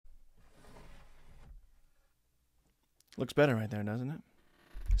Looks better right there, doesn't it?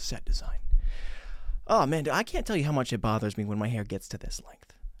 Set design. Oh, man, I can't tell you how much it bothers me when my hair gets to this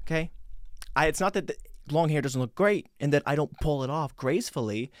length, okay? It's not that the long hair doesn't look great and that I don't pull it off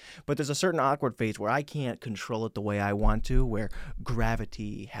gracefully, but there's a certain awkward phase where I can't control it the way I want to, where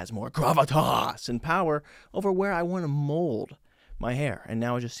gravity has more gravitas and power over where I want to mold my hair. And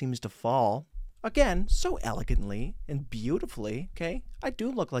now it just seems to fall, again, so elegantly and beautifully, okay? I do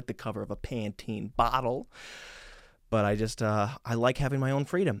look like the cover of a Pantene bottle, but I like having my own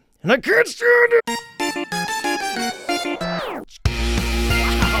freedom. And I can't stand it!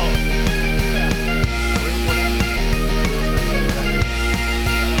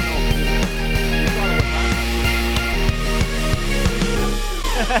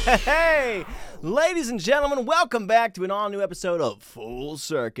 Hey, ladies and gentlemen, welcome back to an all-new episode of Full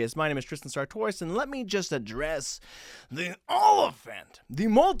Circus. My name is Tristan Sartoris, and let me just address the elephant, the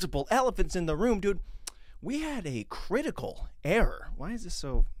multiple elephants in the room. Dude, we had a critical error. Why is this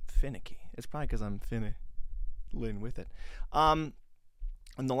so finicky? It's probably because I'm fiddling with it. In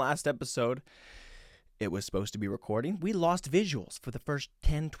the last episode, it was supposed to be recording. We lost visuals for the first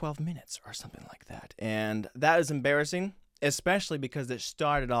 10, 12 minutes or something like that. And that is embarrassing, especially because it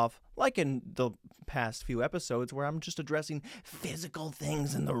started off like in the past few episodes where I'm just addressing physical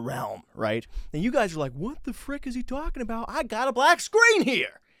things in the realm, right? And you guys are like, what the frick is he talking about? I got a black screen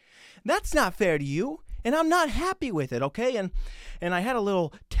here. That's not fair to you. And I'm not happy with it, okay? And I had a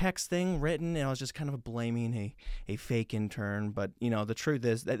little text thing written, and I was just kind of blaming a fake intern. But, you know, the truth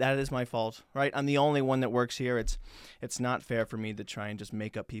is that is my fault, right? I'm the only one that works here. It's not fair for me to try and just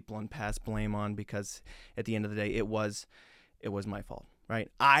make up people and pass blame on, because at the end of the day, it was my fault, right?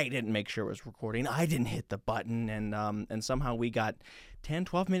 I didn't make sure it was recording. I didn't hit the button, and somehow we got 10,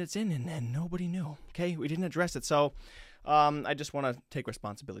 12 minutes in, and nobody knew, okay? We didn't address it. So I just want to take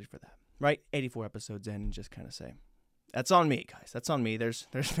responsibility for that. Right, 84 episodes in, and just kind of say, that's on me, guys. That's on me. There's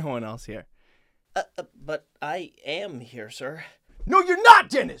no one else here. But I am here, sir. No, you're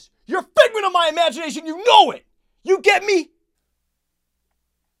not, Dennis! You're a figment of my imagination! You know it! You get me?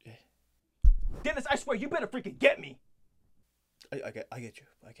 Dennis, I swear, you better freaking get me! I get you.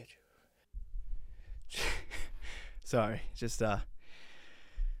 Sorry, just,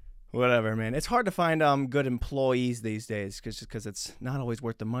 whatever, man. It's hard to find good employees these days, because it's not always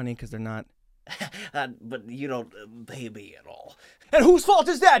worth the money, because they're not. But you don't pay me at all. And whose fault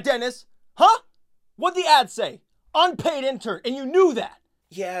is that, Dennis? Huh? What'd the ad say? Unpaid intern, and you knew that.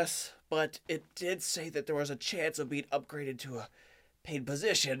 Yes, but it did say that there was a chance of being upgraded to a paid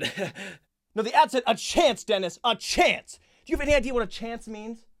position. No, the ad said a chance, Dennis. A chance. Do you have any idea what a chance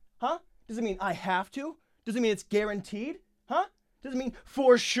means? Huh? Does it mean I have to? Does it mean it's guaranteed? Huh? Does it mean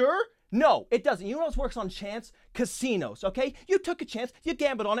for sure? No, it doesn't. You know what else works on chance? Casinos, okay? You took a chance, you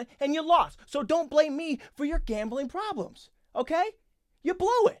gambled on it, and you lost. So don't blame me for your gambling problems, okay? You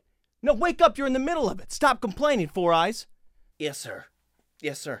blew it. No, wake up, you're in the middle of it. Stop complaining, Four Eyes. Yes, sir.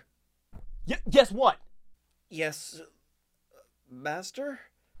 Yes, sir. Guess what? Yes, master?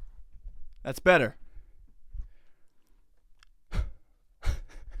 That's better.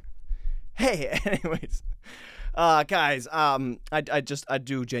 Hey, anyways. Guys, I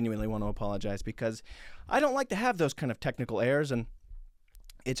do genuinely want to apologize, because I don't like to have those kind of technical errors, and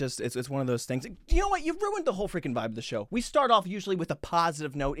it's one of those things. You know what? You've ruined the whole freaking vibe of the show. We start off usually with a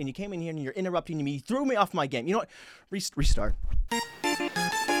positive note, and you came in here and you're interrupting me. You threw me off my game. You know what? Restart.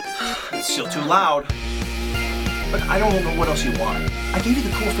 It's still too loud. But I don't know what else you want. I gave you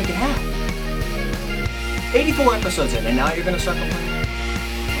the cool freaking hat. 84 episodes in, and now you're gonna start complaining?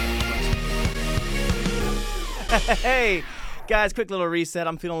 Hey, guys, quick little reset.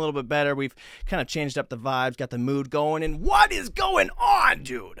 I'm feeling a little bit better. We've kind of changed up the vibes, got the mood going. And what is going on,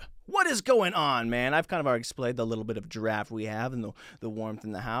 dude? What is going on, man? I've kind of already explained the little bit of draft we have and the warmth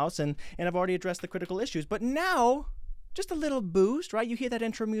in the house. And I've already addressed the critical issues. But now, just a little boost, right? You hear that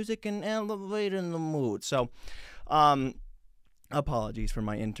intro music and elevate in the mood. So, apologies for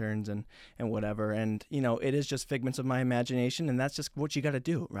my interns and whatever. And, you know, it is just figments of my imagination, and that's just what you got to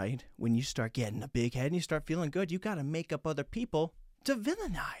do, right? When you start getting a big head and you start feeling good, you got to make up other people to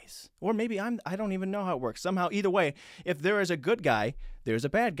villainize. Or maybe I don't even know how it works. Somehow, either way, if there is a good guy, there's a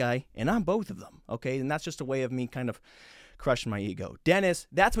bad guy, and I'm both of them, okay? And that's just a way of me kind of crushing my ego. Dennis,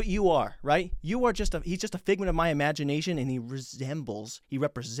 that's what you are, right? You are he's just a figment of my imagination, and he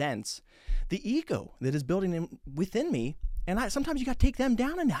represents the ego that is building within me. And sometimes you got to take them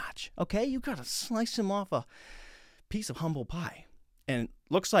down a notch, okay? You got to slice them off a piece of humble pie. And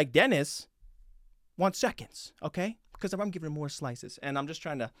looks like Dennis wants seconds, okay? Because I'm giving him more slices. And I'm just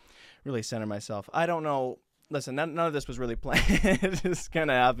trying to really center myself. I don't know listen, none of this was really planned. It just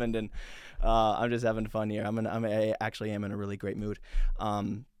kind of happened, and I'm just having fun here. I actually am in a really great mood.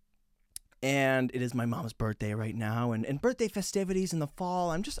 And it is my mom's birthday right now, and birthday festivities in the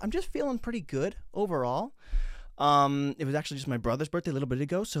fall. I'm just feeling pretty good overall. It was actually just my brother's birthday a little bit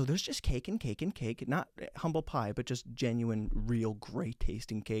ago, so there's just cake and cake and cake. Not humble pie, but just genuine, real, great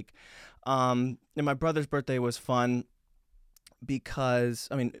tasting cake. And my brother's birthday was fun because,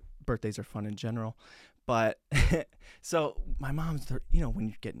 I mean, birthdays are fun in general. But so my mom's, when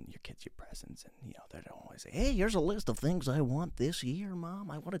you're getting your kids your presents, and they don't always say, "Hey, here's a list of things I want this year,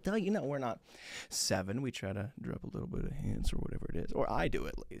 Mom. I want to tell you." No, we're not 7. We try to drop a little bit of hints or whatever it is, or I do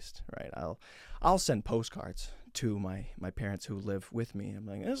at least, right? I'll send postcards to my parents who live with me. I'm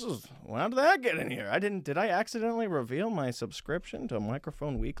like, how did that get in here? Did I accidentally reveal my subscription to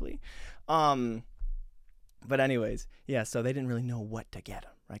Microphone Weekly? But anyways, yeah, so they didn't really know what to get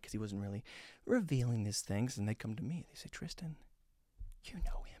him, right? Because he wasn't really revealing these things. And they come to me. They say, "Tristan, you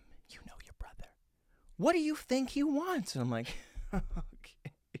know him. You know your brother. What do you think he wants?" And I'm like,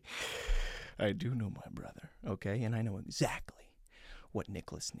 okay. I do know my brother, okay? And I know exactly what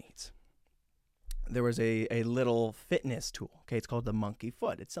Nicholas needs. There was a little fitness tool, okay? It's called the Monkey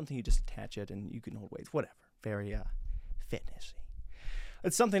Foot. It's something you just attach it and you can hold weights, whatever. Very fitnessy.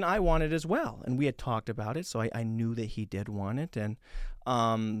 It's something I wanted as well, and we had talked about it, so I knew that he did want it, and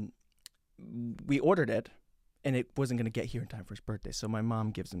we ordered it, and it wasn't going to get here in time for his birthday, so my mom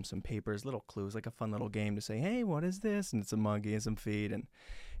gives him some papers, little clues, like a fun little game to say, "Hey, what is this?" And it's a monkey and some feet, and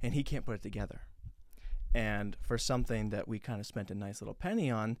he can't put it together. And for something that we kind of spent a nice little penny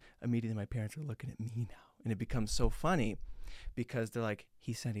on, immediately my parents are looking at me now, and it becomes so funny because they're like,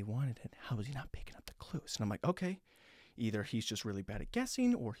 "He said he wanted it. How is he not picking up the clues?" And I'm like, okay. Either he's just really bad at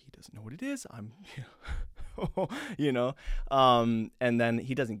guessing, or he doesn't know what it is. And then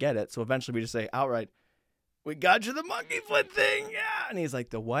he doesn't get it. So eventually we just say outright, "We got you the monkey foot thing." Yeah. And he's like,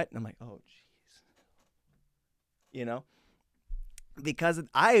 "The what?" And I'm like, "Oh, jeez. Because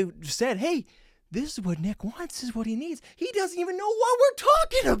I said, "Hey, this is what Nick wants. This is what he needs." He doesn't even know what we're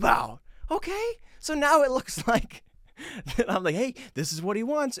talking about. Okay. So now it looks like, I'm like, "Hey, this is what he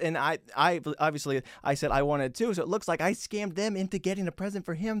wants," and I obviously I said I wanted too, so it looks like I scammed them into getting a present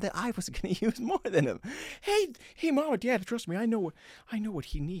for him that I was going to use more than him. Hey, Mom and Dad, trust me, I know what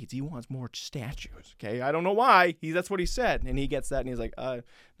he needs. He wants more statues. Okay, I don't know why. That's what he said, and he gets that, and he's like, "I'm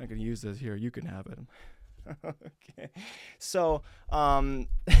not going to use this. Here, you can have it." Okay, so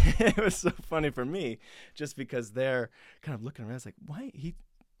it was so funny for me, just because they're kind of looking around. It's like, why he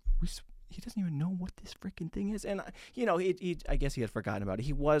doesn't even know what this freaking thing is. And, I guess he had forgotten about it.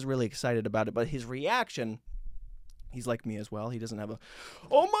 He was really excited about it, but his reaction, he's like me as well. He doesn't have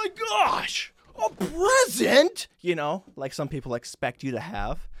 "Oh my gosh, a present," like some people expect you to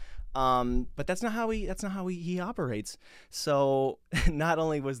have. But that's not how he operates. So not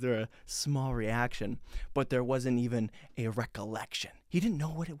only was there a small reaction, but there wasn't even a recollection. He didn't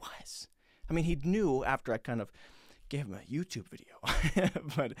know what it was. I mean, he knew after I kind of gave him a YouTube video,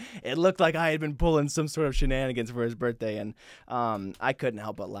 but it looked like I had been pulling some sort of shenanigans for his birthday, and I couldn't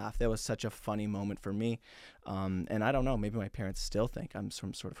help but laugh. That was such a funny moment for me, and I don't know, maybe my parents still think I'm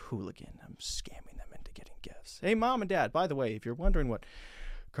some sort of hooligan. I'm scamming them into getting gifts. Hey, Mom and Dad, by the way, if you're wondering what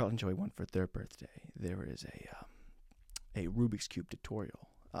Carl and Joey want for their birthday, there is a Rubik's Cube tutorial.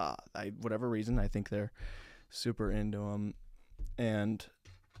 Whatever reason, I think they're super into them, and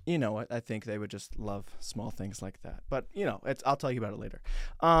you know what? I think they would just love small things like that. But, I'll tell you about it later.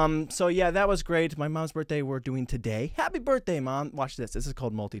 So, yeah, that was great. My mom's birthday we're doing today. Happy birthday, Mom. Watch this. This is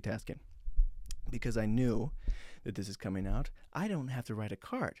called multitasking. Because I knew that this is coming out, I don't have to write a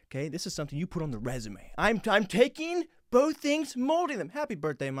card, okay? This is something you put on the resume. I'm taking both things, molding them. Happy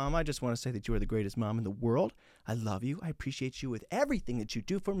birthday, Mom. I just want to say that you are the greatest mom in the world. I love you. I appreciate you with everything that you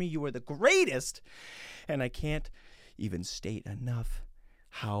do for me. You are the greatest. And I can't even state enough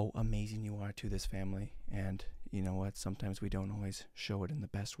how amazing you are to this family. And you know what? Sometimes we don't always show it in the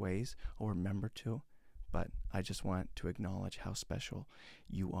best ways or remember to, but I just want to acknowledge how special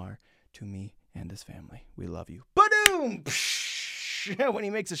you are to me and this family. We love you. Ba-doom! When he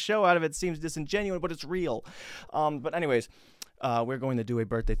makes a show out of it, seems disingenuous, but it's real. But anyways, we're going to do a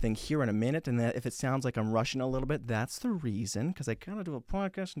birthday thing here in a minute, and if it sounds like I'm rushing a little bit, that's the reason, because I kind of do a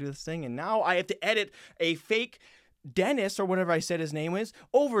podcast and do this thing, and now I have to edit a fake Dennis, or whatever I said his name is,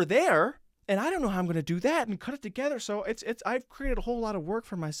 over there, and I don't know how I'm going to do that and cut it together. So I've created a whole lot of work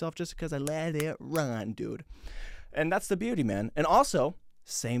for myself just because I let it run, dude. And that's the beauty, man. And also,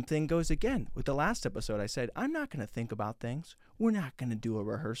 same thing goes again with the last episode. I said, I'm not going to think about things. We're not going to do a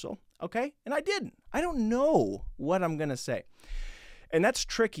rehearsal, okay? And I didn't. I don't know what I'm going to say. And that's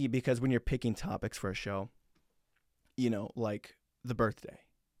tricky because when you're picking topics for a show, like the birthday.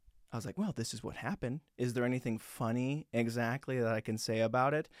 I was like, well, this is what happened. Is there anything funny exactly that I can say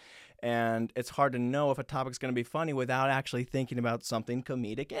about it? And it's hard to know if a topic's going to be funny without actually thinking about something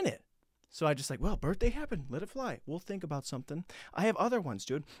comedic in it. So I just like, well, birthday happened. Let it fly. We'll think about something. I have other ones,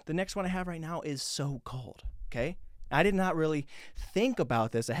 dude. The next one I have right now is so cold, okay? I did not really think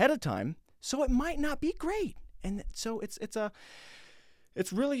about this ahead of time, so it might not be great. And so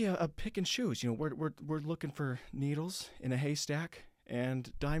it's really a pick and choose. We're looking for needles in a haystack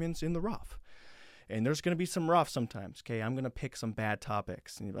and diamonds in the rough. And there's going to be some rough sometimes, okay? I'm going to pick some bad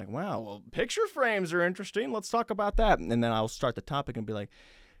topics. And you're like, wow, well, picture frames are interesting. Let's talk about that. And then I'll start the topic and be like,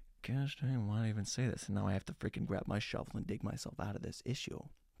 gosh dang, why did I even say this? And now I have to freaking grab my shovel and dig myself out of this issue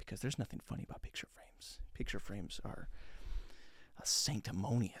because there's nothing funny about picture frames. Picture frames are a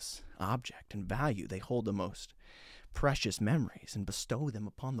sanctimonious object and value. They hold the most precious memories and bestow them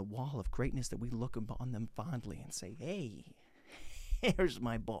upon the wall of greatness that we look upon them fondly and say, hey, here's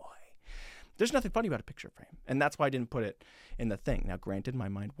my boy. There's nothing funny about a picture frame, and that's why I didn't put it in the thing. Now, granted, my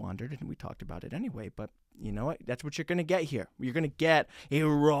mind wandered, and we talked about it anyway, but you know what? That's what you're going to get here. You're going to get a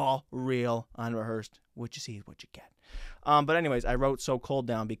raw, real, unrehearsed, what you see is what you get. But anyways, I wrote So Cold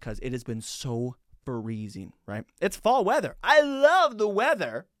down because it has been so freezing, right? It's fall weather. I love the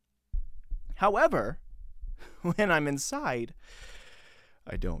weather. However, when I'm inside,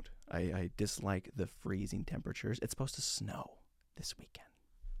 I don't. I dislike the freezing temperatures. It's supposed to snow this weekend.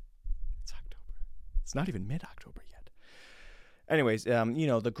 It's October. It's not even mid-October yet. Anyways,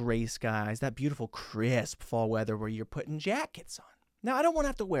 the gray skies, that beautiful crisp fall weather where you're putting jackets on. Now, I don't want to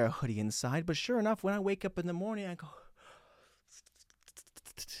have to wear a hoodie inside, but sure enough, when I wake up in the morning, I go...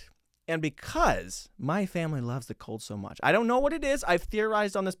 And because my family loves the cold so much, I don't know what it is. I've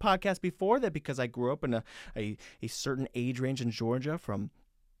theorized on this podcast before that because I grew up in a certain age range in Georgia from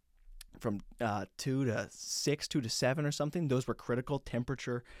 2 to 6, 2 to 7 or something. Those were critical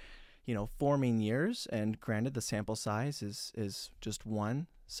temperature, forming years. And granted, the sample size is just one.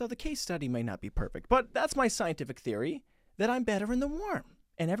 So the case study may not be perfect. But that's my scientific theory, that I'm better in the warm.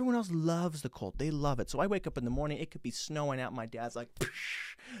 And everyone else loves the cold. They love it. So I wake up in the morning, it could be snowing out. My dad's like,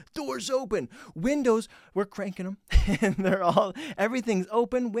 doors open. Windows, we're cranking them. And everything's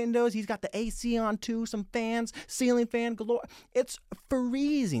open. Windows, he's got the AC on too, some fans, ceiling fan galore. It's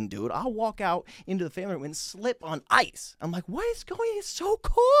freezing, dude. I'll walk out into the family room and slip on ice. I'm like, what is going on? It's so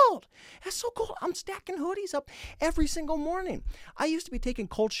cold. It's so cold. I'm stacking hoodies up every single morning. I used to be taking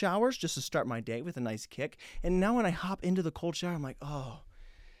cold showers just to start my day with a nice kick. And now when I hop into the cold shower, I'm like, oh,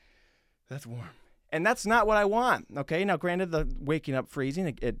 that's warm. And that's not what I want, okay? Now, granted, the waking up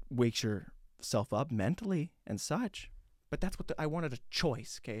freezing, it wakes yourself up mentally and such. But that's what I wanted a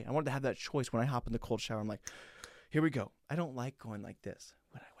choice, okay? I wanted to have that choice when I hop in the cold shower. I'm like, here we go. I don't like going like this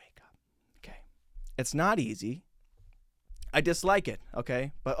when I wake up, okay? It's not easy. I dislike it,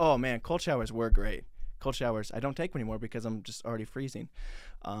 okay? But, oh, man, cold showers were great. Cold showers, I don't take them anymore because I'm just already freezing.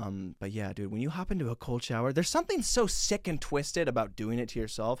 But yeah, dude, when you hop into a cold shower, there's something so sick and twisted about doing it to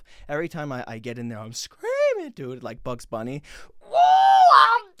yourself. Every time I get in there, I'm screaming, dude, like Bugs Bunny. Woo,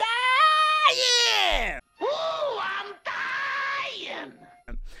 I'm dying! Woo, I'm dying!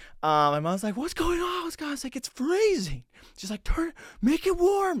 My mom's like, what's going on? What's going on? I was like, it's freezing. She's like, make it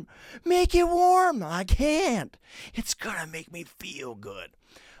warm. Make it warm. I can't. It's gonna make me feel good.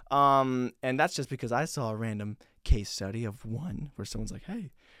 And that's just because I saw a random case study of one where someone's like,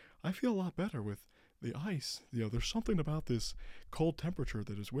 hey, I feel a lot better with the ice. There's something about this cold temperature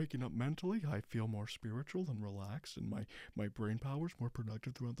that is waking up mentally. I feel more spiritual and relaxed, and my brain power is more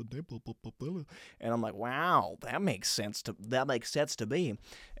productive throughout the day. Blah, blah, blah, blah. And I'm like, wow, that makes sense to me.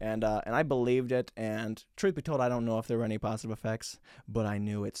 And I believed it. And truth be told, I don't know if there were any positive effects, but I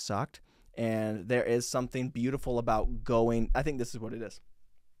knew it sucked. And there is something beautiful about going. I think this is what it is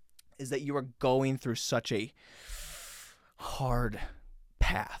that you are going through such a hard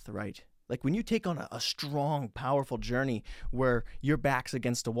path, right? Like when you take on a strong, powerful journey where your back's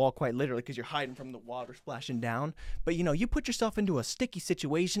against a wall, quite literally, because you're hiding from the water splashing down. But, you put yourself into a sticky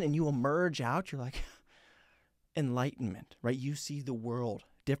situation and you emerge out. You're like, enlightenment, right? You see the world,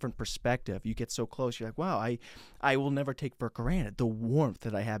 different perspective. You get so close. You're like, wow, I will never take for granted the warmth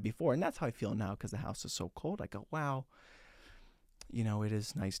that I had before. And that's how I feel now because the house is so cold. I go, wow. It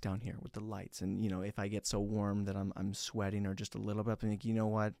is nice down here with the lights. And, if I get so warm that I'm sweating or just a little bit, I'm like, you know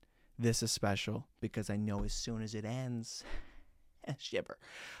what? This is special because I know as soon as it ends, shiver.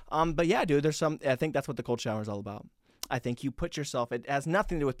 But yeah, dude, I think that's what the cold shower is all about. I think you put yourself, it has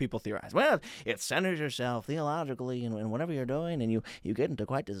nothing to do with people theorize. Well, it centers yourself theologically in whatever you're doing, and you get into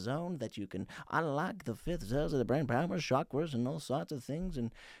quite the zone that you can unlock the fifth cells of the brain, powers, chakras, and all sorts of things,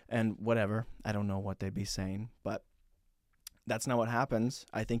 and whatever. I don't know what they'd be saying, but that's not what happens.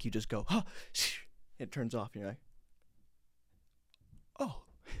 I think you just go, oh, it turns off, and you're like, oh,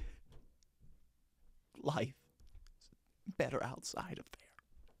 life is better outside of there.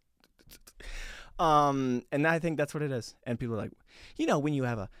 And I think that's what it is. And people are like, when you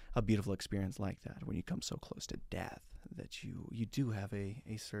have a beautiful experience like that, when you come so close to death, that you do have a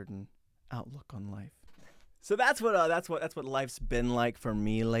certain outlook on life. So that's what life's been like for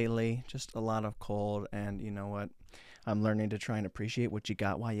me lately. Just a lot of cold, and you know what? I'm learning to try and appreciate what you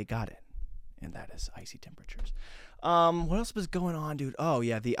got while you got it, and that is icy temperatures. What else was going on, dude? Oh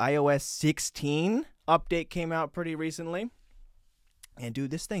yeah, the iOS 16 update came out pretty recently, and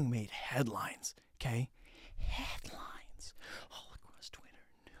dude, this thing made headlines. Okay, headlines all across Twitter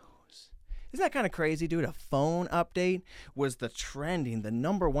news. Isn't that kind of crazy, dude? A phone update was the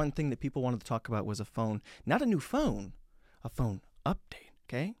number one thing that people wanted to talk about was a phone, not a new phone, a phone update,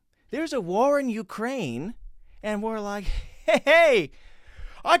 okay? There's a war in Ukraine, and we're like, hey,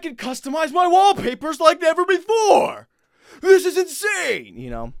 I can customize my wallpapers like never before. This is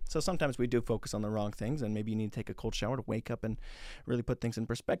insane, So sometimes we do focus on the wrong things, and maybe you need to take a cold shower to wake up and really put things in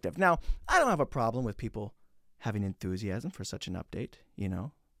perspective. Now, I don't have a problem with people having enthusiasm for such an update,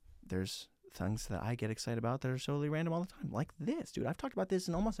 There's things that I get excited about that are totally random all the time, like this, dude. I've talked about this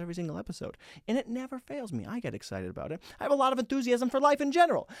in almost every single episode, and it never fails me. I get excited about it. I have a lot of enthusiasm for life in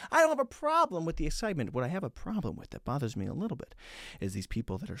general. I don't have a problem with the excitement. What I have a problem with that bothers me a little bit is these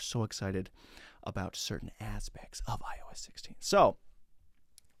people that are so excited about certain aspects of iOS 16. So,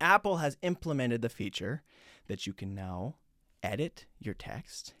 Apple has implemented the feature that you can now edit your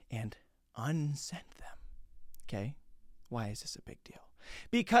text and unsend them. Okay? Why is this a big deal?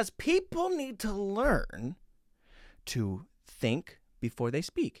 Because people need to learn to think before they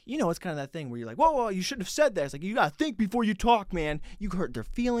speak. It's kind of that thing where you're like, whoa, you shouldn't have said that. It's like, you got to think before you talk, man. You hurt their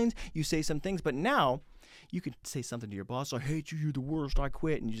feelings. You say some things. But now you can say something to your boss. I hate you. You're the worst. I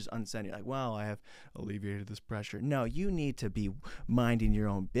quit. And you just unsend it. You're like, well, I have alleviated this pressure. No, you need to be minding your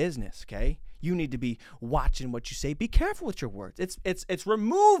own business, okay? You need to be watching what you say. Be careful with your words. It's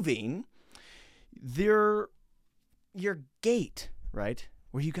removing your gate, right?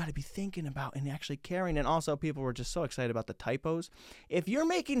 Where you got to be thinking about and actually caring. And also, people were just so excited about the typos. If you're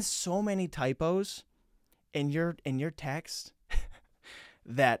making so many typos in your text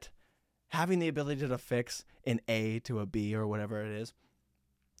that having the ability to fix an A to a B or whatever it is,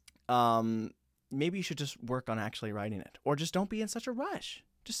 maybe you should just work on actually writing it, or just don't be in such a rush.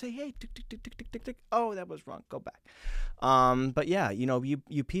 Just say, hey, tick, tick, tick, tick, tick, tick, tick. Oh, that was wrong. Go back. But yeah,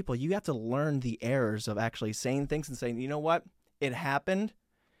 you people, you have to learn the errors of actually saying things and saying, you know what? It happened,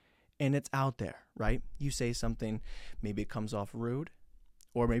 and it's out there, right? You say something, maybe it comes off rude,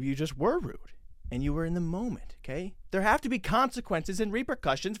 or maybe you just were rude, and you were in the moment, okay? There have to be consequences and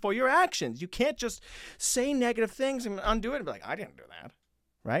repercussions for your actions. You can't just say negative things and undo it and be like, I didn't do that,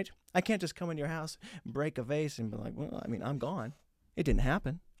 right? I can't just come in your house, break a vase, and be like, well, I'm gone. It didn't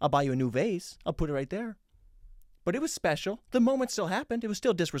happen. I'll buy you a new vase. I'll put it right there. But it was special. The moment still happened. It was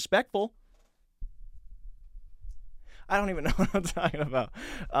still disrespectful. I don't even know what I'm talking about.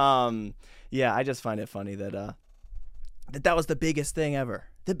 Yeah, I just find it funny that that was the biggest thing ever.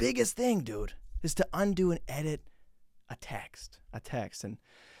 The biggest thing, dude, is to undo and edit a text. And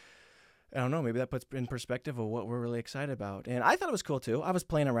I don't know, maybe that puts in perspective of what we're really excited about. And I thought it was cool, too. I was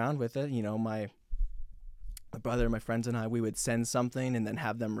playing around with it. My brother and my friends and I, we would send something and then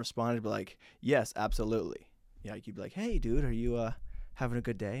have them respond and be like, yes, absolutely. Yeah, you'd be like, hey, dude, are you having a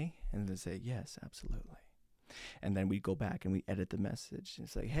good day? And they'd say, yes, absolutely. And then we'd go back and we edit the message. And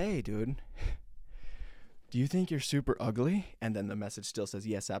it's like, hey, dude, do you think you're super ugly? And then the message still says,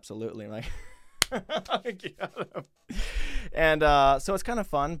 yes, absolutely. I'm like, and so it's kind of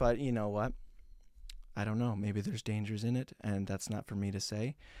fun, but you know what? I don't know. Maybe there's dangers in it, and that's not for me to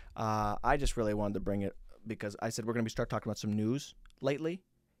say. I just really wanted to bring it because I said we're going to start talking about some news lately,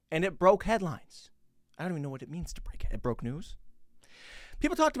 and it broke headlines. I don't even know what it means to break it. It broke news.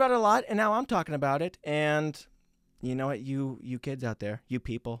 People talked about it a lot, and now I'm talking about it. And you know what, you kids out there, you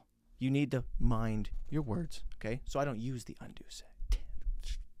people, you need to mind your words, okay? So I don't use the undo say.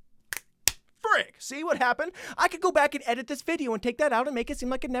 Frick! See what happened? I could go back and edit this video and take that out and make it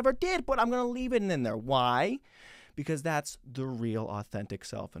seem like it never did, but I'm going to leave it in there. Why? Because that's the real, authentic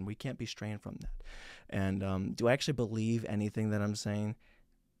self, and we can't be straying from that. And do I actually believe anything that I'm saying?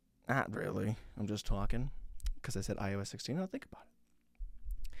 Not really. I'm just talking because I said iOS 16. I'll think about it.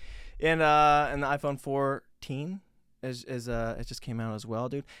 And the iPhone 14 it just came out as well,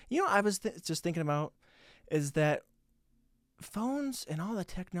 dude. I was just thinking about is that phones and all the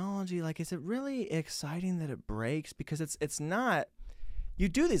technology, like, is it really exciting that it breaks? Because it's not. You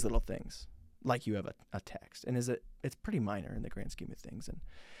do these little things. like you have a text. And it's pretty minor in the grand scheme of things.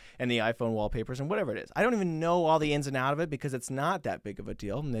 And the iPhone wallpapers and whatever it is. I don't even know all the ins and outs of it because it's not that big of a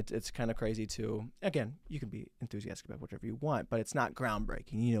deal. And it's kind of crazy too. Again, you can be enthusiastic about whatever you want, but it's not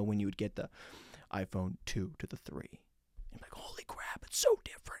groundbreaking. You know, when you would get the iPhone 2 to the 3. And like, holy crap, it's so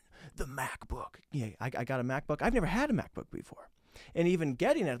different. The MacBook. Yeah, I got a MacBook. I've never had a MacBook before. And even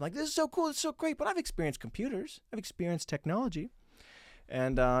getting it, I'm like, this is so cool, it's so great. But I've experienced computers. I've experienced technology.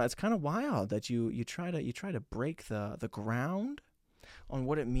 And it's kind of wild that you try to break the ground on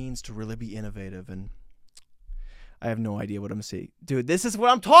what it means to really be innovative. And I have no idea what I'm saying. Dude, this is what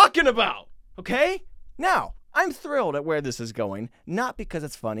I'm talking about, okay? Now, I'm thrilled at where this is going, not because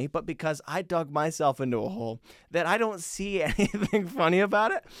it's funny, but because I dug myself into a hole that I don't see anything funny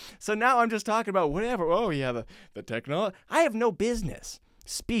about it. So now I'm just talking about whatever. Oh, yeah, the technology. I have no business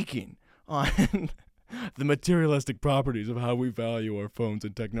speaking on the materialistic properties of how we value our phones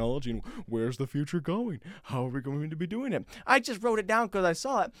and technology and where's the future going? How are we going to be doing it? I just wrote it down because I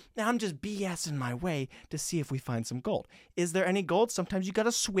saw it. Now I'm just BSing my way to see if we find some gold. Is there any gold? Sometimes you got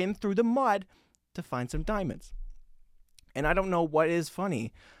to swim through the mud to find some diamonds. And I don't know what is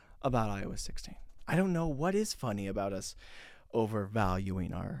funny about iOS 16. I don't know what is funny about us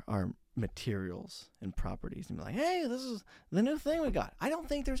overvaluing our materials and properties and be like, hey, this is the new thing we got. I don't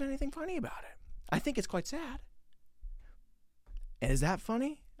think there's anything funny about it. I think it's quite sad. And is that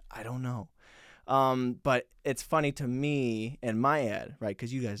funny? I don't know. But it's funny to me in my head, right?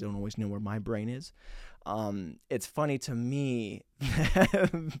 Because you guys don't always know where my brain is. It's funny to me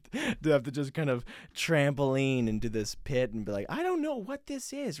to have to just kind of trampoline into this pit and be like, I don't know what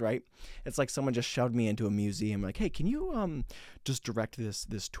this is, right? It's like someone just shoved me into a museum, like, hey, can you just direct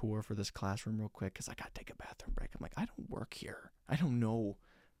this tour for this classroom real quick? Because I got to take a bathroom break. I'm like, I don't work here. I don't know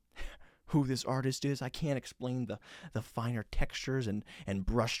who this artist is. I can't explain the finer textures and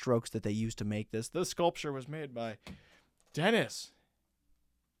brush strokes that they used to make this. This sculpture was made by Dennis.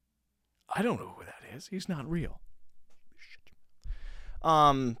 I don't know who that is. He's not real.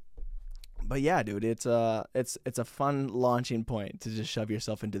 But yeah, dude, it's a fun launching point to just shove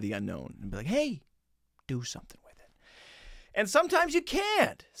yourself into the unknown and be like, hey, do something with it. And sometimes you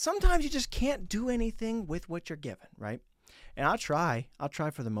can't. Sometimes you just can't do anything with what you're given, right? And I'll try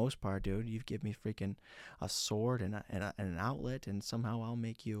for the most part, dude. You give me freaking a sword and an outlet, and somehow I'll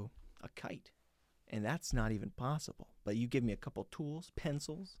make you a kite. And that's not even possible. But you give me a couple tools,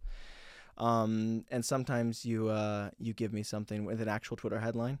 pencils, and sometimes you give me something with an actual Twitter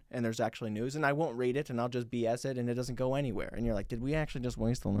headline, and there's actually news, and I won't read it, and I'll just BS it, and it doesn't go anywhere. And you're like, did we actually just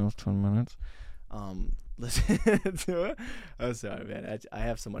waste the last 10 minutes? Listen to it. I'm sorry, man. I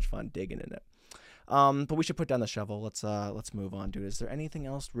have so much fun digging in it. But we should put down the shovel. Let's move on, dude. Is there anything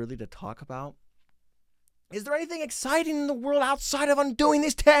else really to talk about? Is there anything exciting in the world outside of undoing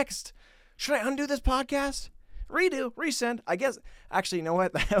this text? Should I undo this podcast? Redo, resend. I guess, actually, you know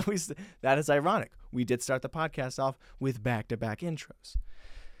what? That is ironic. We did start the podcast off with back-to-back intros.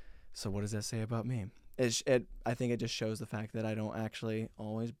 So what does that say about me? I think it just shows the fact that I don't actually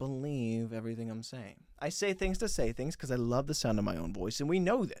always believe everything I'm saying. I say things to say things because I love the sound of my own voice, and we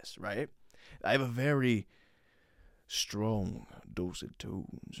know this, right? I have a very strong dulcet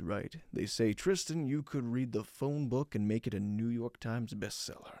tones, right? They say, Tristan, you could read the phone book and make it a New York Times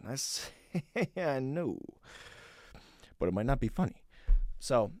bestseller. And I say, I know. But it might not be funny.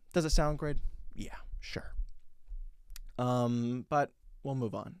 So, does it sound great? Yeah, sure. But we'll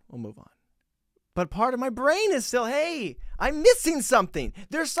move on. But part of my brain is still, hey, I'm missing something.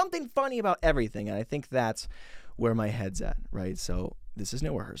 There's something funny about everything. And I think that's where my head's at, right? So, this is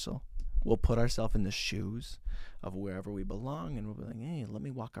no rehearsal. We'll put ourselves in the shoes of wherever we belong, and we'll be like, hey, let me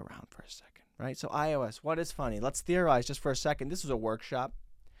walk around for a second, right? So iOS, what is funny? Let's theorize just for a second. This is a workshop.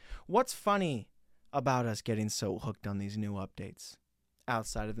 What's funny about us getting so hooked on these new updates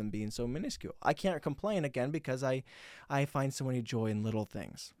outside of them being so minuscule? I can't complain, again, because I find so many joy in little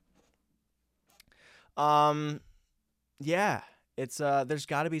things. Yeah, it's there's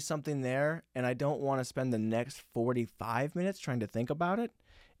got to be something there, and I don't want to spend the next 45 minutes trying to think about it.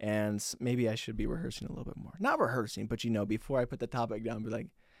 And maybe I should be rehearsing a little bit more. Not rehearsing, but, before I put the topic down, be like,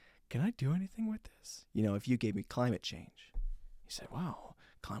 can I do anything with this? If you gave me climate change, you said, wow,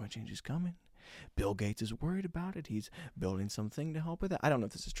 climate change is coming. Bill Gates is worried about it. He's building something to help with it. I don't know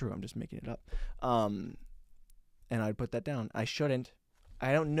if this is true. I'm just making it up. And I'd put that down. I shouldn't.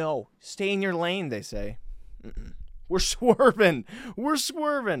 I don't know. Stay in your lane, they say. We're swerving.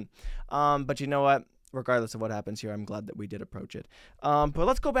 But you know what? Regardless of what happens here, I'm glad that we did approach it. But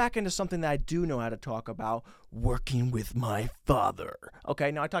let's go back into something that I do know how to talk about, working with my father.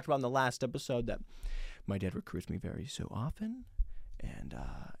 Okay, now I talked about in the last episode that my dad recruits me very so often, and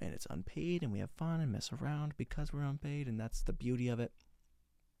it's unpaid, and we have fun and mess around because we're unpaid, and that's the beauty of it.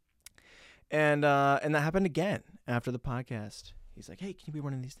 And that happened again after the podcast. He's like, hey, can you be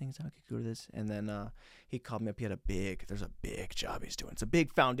running these things? I could go to this. And then he called me up. There's a big job he's doing. It's a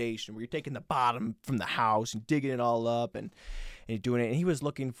big foundation where you're taking the bottom from the house and digging it all up and you're doing it. And he was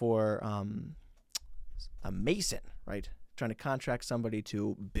looking for a mason, right? Trying to contract somebody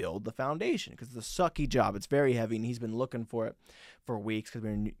to build the foundation because it's a sucky job. It's very heavy, and he's been looking for it for weeks because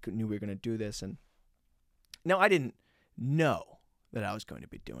we knew we were going to do this. And now I didn't know that I was going to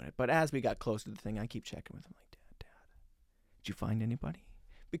be doing it, but as we got close to the thing, I keep checking with him like, Dad, did you find anybody?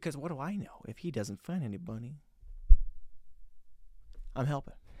 Because what do I know? If he doesn't find anybody, I'm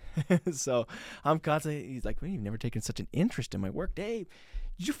helping. So I'm constantly, he's like, well, you've never taken such an interest in my work. Dave,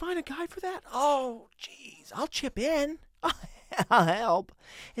 did you find a guy for that? Oh, geez, I'll chip in. I'll help.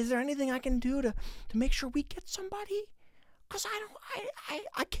 Is there anything I can do to make sure we get somebody? Because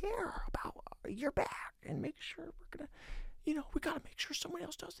I care about your back and make sure we're going to, we got to make sure someone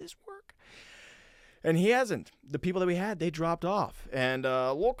else does this work. And he hasn't. The people that we had, they dropped off. And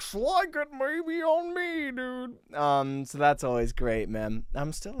looks like it may be on me, dude. So that's always great, man.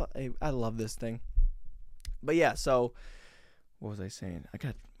 I love this thing. But yeah, so what was I saying? I got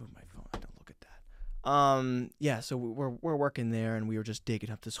to move my phone. I don't look at that. Yeah, so we're working there, and we were just digging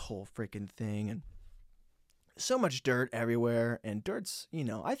up this whole freaking thing. And so much dirt everywhere. And dirt's,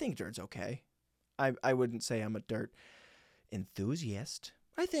 I think dirt's okay. I wouldn't say I'm a dirt enthusiast.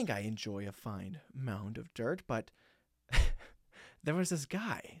 I think I enjoy a fine mound of dirt, but there was this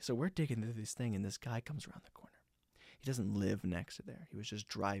guy. So we're digging through this thing, and this guy comes around the corner. He doesn't live next to there. He was just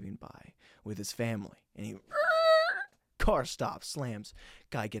driving by with his family, and car stops, slams.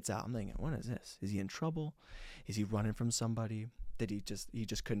 Guy gets out. I'm thinking, what is this? Is he in trouble? Is he running from somebody? Did he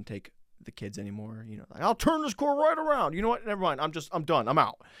just couldn't take the kids anymore? Like, I'll turn this car right around. You know what? Never mind. I'm done. I'm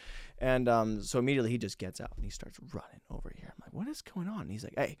out. And so immediately he just gets out and he starts running over here. I'm like, what is going on? And he's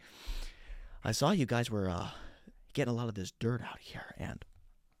like, hey, I saw you guys were getting a lot of this dirt out here, and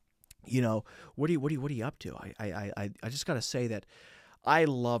what are you up to? I just gotta say that I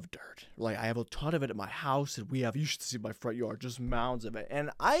love dirt. Like, I have a ton of it at my house, and you should see my front yard, just mounds of it. And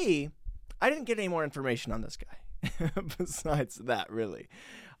I didn't get any more information on this guy besides that, really.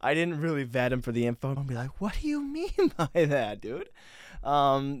 I didn't really vet him for the info. I'd be like, what do you mean by that, dude?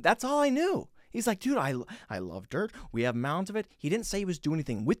 That's all I knew. He's like, dude, I love dirt. We have mounds of it. He didn't say he was doing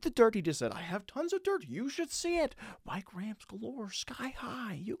anything with the dirt. He just said, I have tons of dirt. You should see it. Bike ramps galore, sky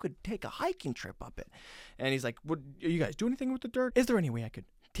high. You could take a hiking trip up it. And he's like, what, you guys do anything with the dirt? Is there any way I could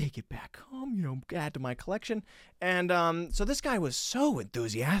take it back home, add to my collection? And so this guy was so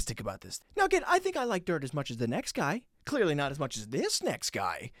enthusiastic about this. Now, again, I think I like dirt as much as the next guy. Clearly not as much as this next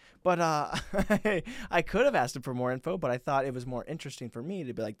guy. But I could have asked him for more info, but I thought it was more interesting for me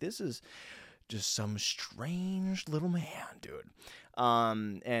to be like, this is just some strange little man, dude.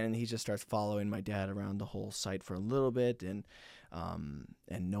 And he just starts following my dad around the whole site for a little bit, and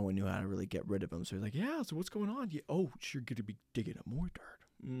no one knew how to really get rid of him. So he's like, yeah, so what's going on? Yeah, oh, you're going to be digging up more dirt.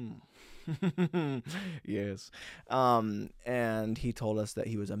 Yes. And he told us that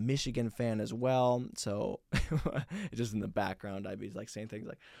he was a Michigan fan as well. So just in the background, I'd be like saying things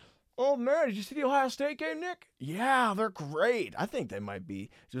like, oh man, did you see the Ohio State game, Nick? Yeah, they're great. I think they might be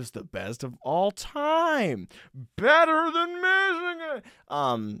just the best of all time. Better than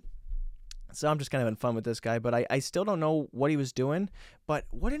Michigan. So I'm just kind of having fun with this guy, but I still don't know what he was doing. But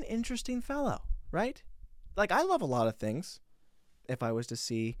what an interesting fellow, right? Like, I love a lot of things. If I was to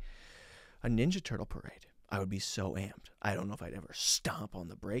see a Ninja Turtle parade, I would be so amped. I don't know if I'd ever stomp on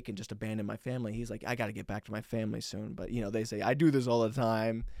the brake and just abandon my family. He's like, I got to get back to my family soon. But, they say, I do this all the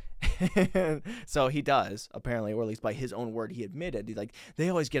time. So he does, apparently, or at least by his own word, he admitted. He's like, they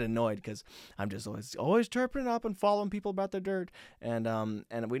always get annoyed because I'm just always chirping up and following people about their dirt. And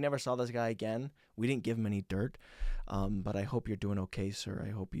we never saw this guy again. We didn't give him any dirt. But I hope you're doing okay, sir.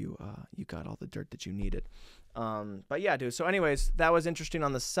 I hope you got all the dirt that you needed. But yeah, dude. So anyways, that was interesting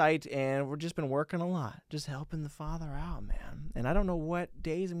on the site, and we've just been working a lot, just helping the father out, man. And I don't know what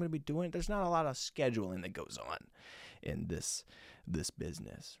days I'm going to be doing. There's not a lot of scheduling that goes on in this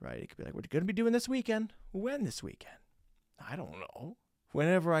business, right? It could be like, we're going to be doing this weekend. When this weekend? I don't know.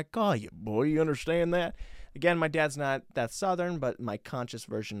 Whenever I call you, boy, you understand that? Again, my dad's not that Southern, but my conscious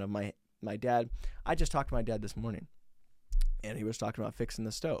version of my dad. I just talked to my dad this morning, and he was talking about fixing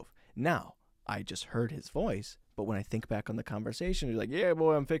the stove. Now, I just heard his voice, but when I think back on the conversation, he's like, yeah,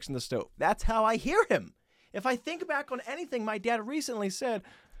 boy, I'm fixing the stove. That's how I hear him. If I think back on anything my dad recently said,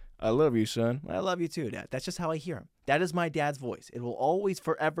 I love you, son. I love you too, Dad. That's just how I hear him. That is my dad's voice. It will always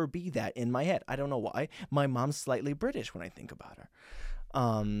forever be that in my head. I don't know why. My mom's slightly British when I think about her.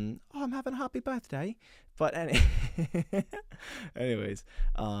 I'm having a happy birthday. But anyways,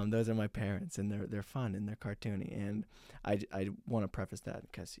 those are my parents, and they're fun and they're cartoony. And I want to preface that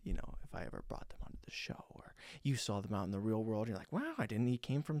because, you know, if I ever brought them onto the show or you saw them out in the real world, you're like, wow, he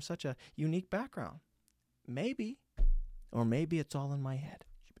came from such a unique background. Maybe. Or maybe it's all in my head.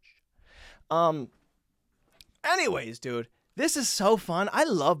 Anyways, dude, this is so fun. I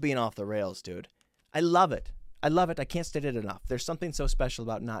love being off the rails, dude. I love it. I love it. I can't state it enough. There's something so special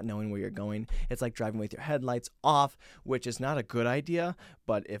about not knowing where you're going. It's like driving with your headlights off, which is not a good idea,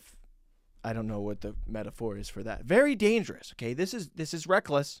 but if I don't know what the metaphor is for that. Very dangerous, okay? This is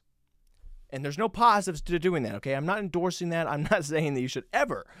reckless. And there's no positives to doing that, okay? I'm not endorsing that. I'm not saying that you should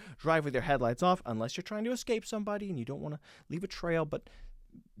ever drive with your headlights off unless you're trying to escape somebody and you don't want to leave a trail, but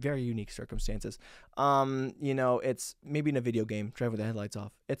very unique circumstances. You know, it's maybe in a video game, drive with the headlights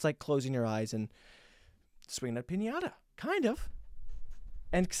off. It's like closing your eyes and swinging a piñata, kind of.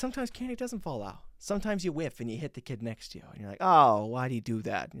 And sometimes candy doesn't fall out. Sometimes you whiff and you hit the kid next to you. And you're like, oh, why'd he do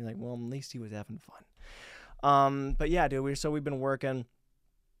that? And you're like, well, at least he was having fun. But yeah, dude, we've been working.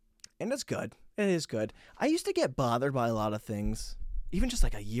 And it's good. It is good. I used to get bothered by a lot of things, even just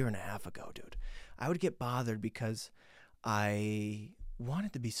like a year and a half ago, dude. I would get bothered because I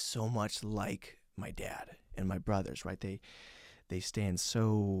wanted to be so much like my dad and my brothers, right? They stand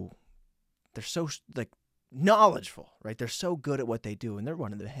so, they're so like knowledgeable, right? They're so good at what they do, and they're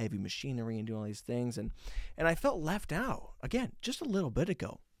running the heavy machinery and doing all these things, and I felt left out again just a little bit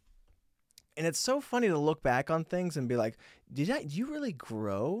ago. And it's so funny to look back on things and be like, did you really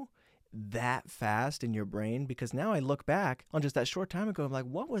grow that fast in your brain? Because now I look back on just that short time ago, I'm like,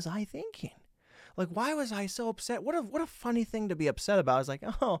 what was I thinking? Like, why was I so upset? What a funny thing to be upset about. I was like,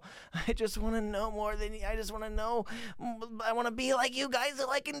 oh, I just want to know more than you. I just want to know. I want to be like you guys so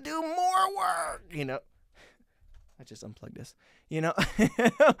I can do more work, you know. I just unplugged this, you know.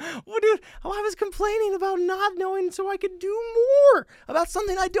 Well, dude, I was complaining about not knowing so I could do more about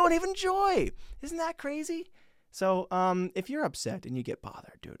something I don't even enjoy. Isn't that crazy? So if you're upset and you get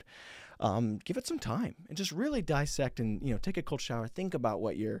bothered, dude, give it some time and just really dissect and, you know, take a cold shower. Think about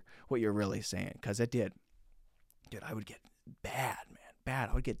what you're really saying, because it did. Dude, I would get bad, man.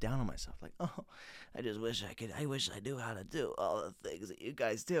 Bad. I would get down on myself like, oh, I wish I knew how to do all the things that you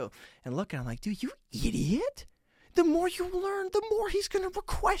guys do. And look at him like, dude, you idiot. The more you learn, the more he's going to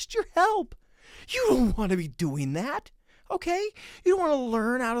request your help. You don't want to be doing that, okay? You don't want to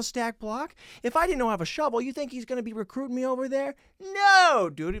learn how to stack block. If I didn't know how to have a shovel, you think he's going to be recruiting me over there?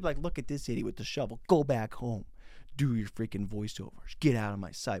 No, dude. He'd be like, look at this idiot with the shovel. Go back home. Do your freaking voiceovers. Get out of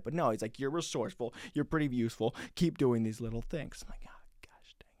my sight. But no, he's like, you're resourceful. You're pretty useful. Keep doing these little things. I'm like, oh,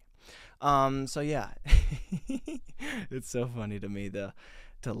 gosh dang it. So yeah, it's so funny to me to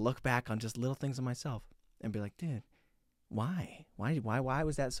look back on just little things of myself and be like, dude, why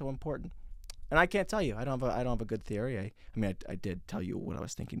was that so important? And I can't tell you. I don't have a good theory. I mean, I did tell you what I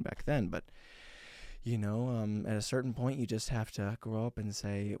was thinking back then, but you know, at a certain point, you just have to grow up and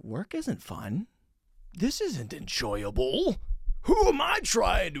say, work isn't fun. This isn't enjoyable. Who am I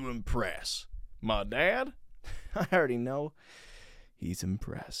trying to impress? My dad? I already know he's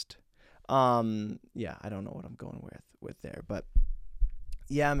impressed. Yeah, I don't know what I'm going with there, but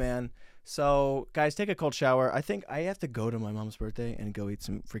yeah, man. So, guys, take a cold shower. I think I have to go to my mom's birthday and go eat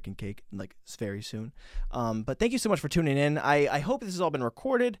some freaking cake, like, very soon. But thank you so much for tuning in. I hope this has all been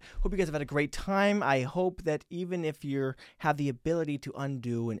recorded. Hope you guys have had a great time. I hope that even if you have the ability to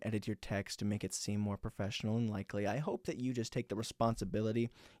undo and edit your text to make it seem more professional and likely, I hope that you just take the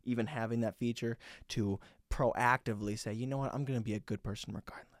responsibility, even having that feature, to proactively say, you know what, I'm going to be a good person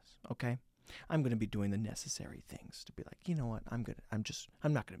regardless, okay? I'm going to be doing the necessary things to be like, you know what, I'm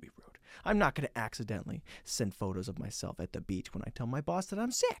not going to be rude. I'm not going to accidentally send photos of myself at the beach when I tell my boss that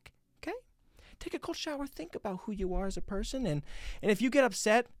I'm sick, okay? Take a cold shower, think about who you are as a person, and if you get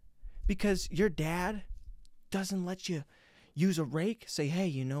upset because your dad doesn't let you use a rake, say, hey,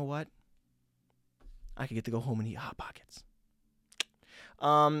 you know what? I could get to go home and eat Hot Pockets.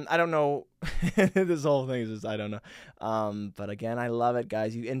 I don't know. This whole thing is just, I don't know. But again, I love it,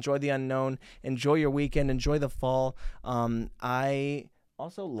 guys. You enjoy the unknown. Enjoy your weekend. Enjoy the fall. I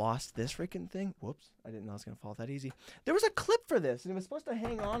also lost this freaking thing. Whoops. I didn't know it was going to fall that easy. There was a clip for this, and it was supposed to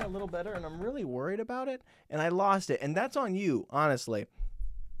hang on a little better, and I'm really worried about it, and I lost it. And that's on you, honestly.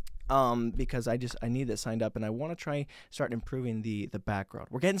 Because I need this signed up, and I want to start improving the background.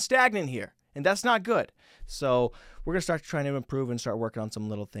 We're getting stagnant here, and that's not good. So we're going to start trying to improve and start working on some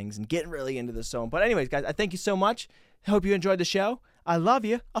little things and getting really into the zone. But anyways, guys, I thank you so much. I hope you enjoyed the show. I love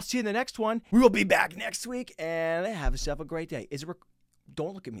you. I'll see you in the next one. We will be back next week, and have yourself a great day.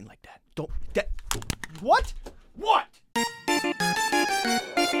 Don't look at me like that. What?